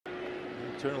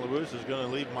Turner LaRusse is going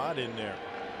to leave Mott in there.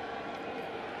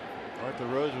 Arthur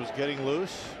Rose was getting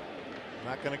loose.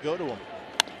 Not going to go to him.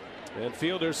 And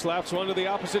Fielder slaps one to the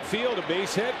opposite field. A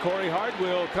base hit. Corey Hart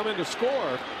will come in to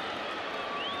score.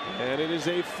 And it is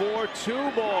a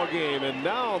 4-2 ball game. And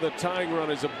now the tying run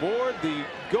is aboard. The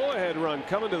go-ahead run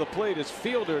coming to the plate as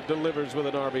Fielder delivers with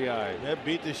an RBI. That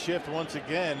beat the shift once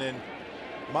again. And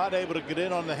Mott able to get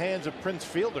in on the hands of Prince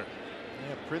Fielder.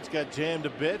 Yeah, Prince got jammed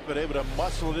a bit, but able to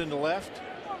muscle it into left.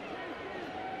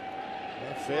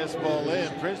 And fastball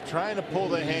in. Prince trying to pull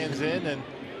the hands in and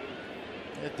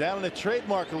down in the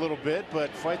trademark a little bit,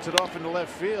 but fights it off into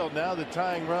left field. Now the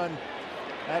tying run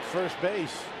at first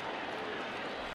base.